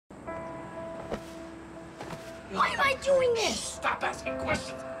Why am I doing this? Stop asking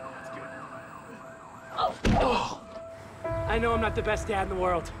questions. Oh. I know I'm not the best dad in the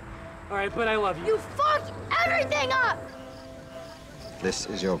world. All right, but I love you. You fucked everything up! This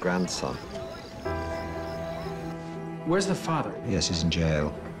is your grandson. Where's the father? Yes, he's in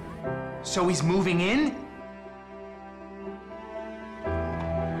jail. So he's moving in?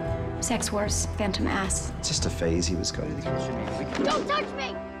 Sex wars, phantom ass. It's just a phase he was going through. Don't touch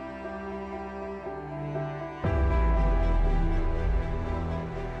me!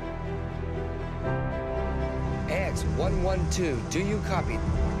 Ads 112, do you copy?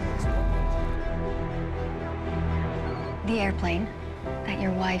 The airplane that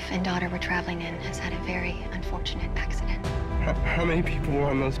your wife and daughter were traveling in has had a very unfortunate accident. How many people were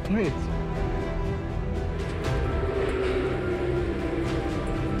on those planes?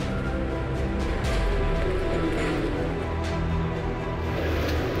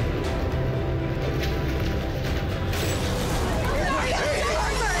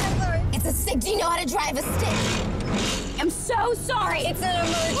 It's a stick. Do you know how to drive a stick? I'm so sorry. It's an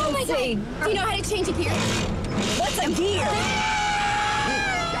emergency. Oh my God. Do you know how to change a gear? What's a gear?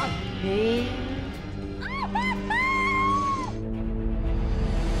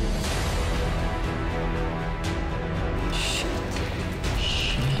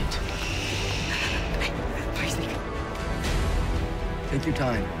 Take your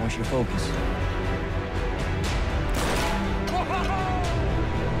time. Once you focus.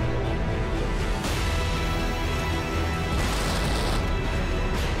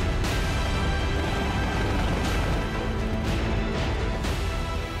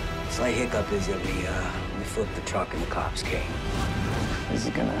 Slight hiccup is that we flipped the truck and the cops came. This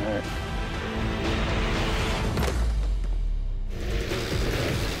is gonna hurt.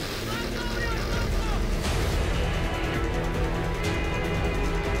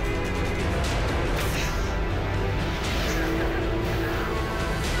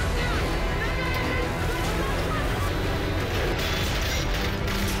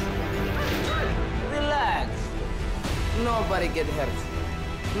 Relax. Nobody get hurt.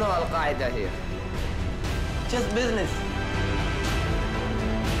 No Al-Qaeda here. Just business.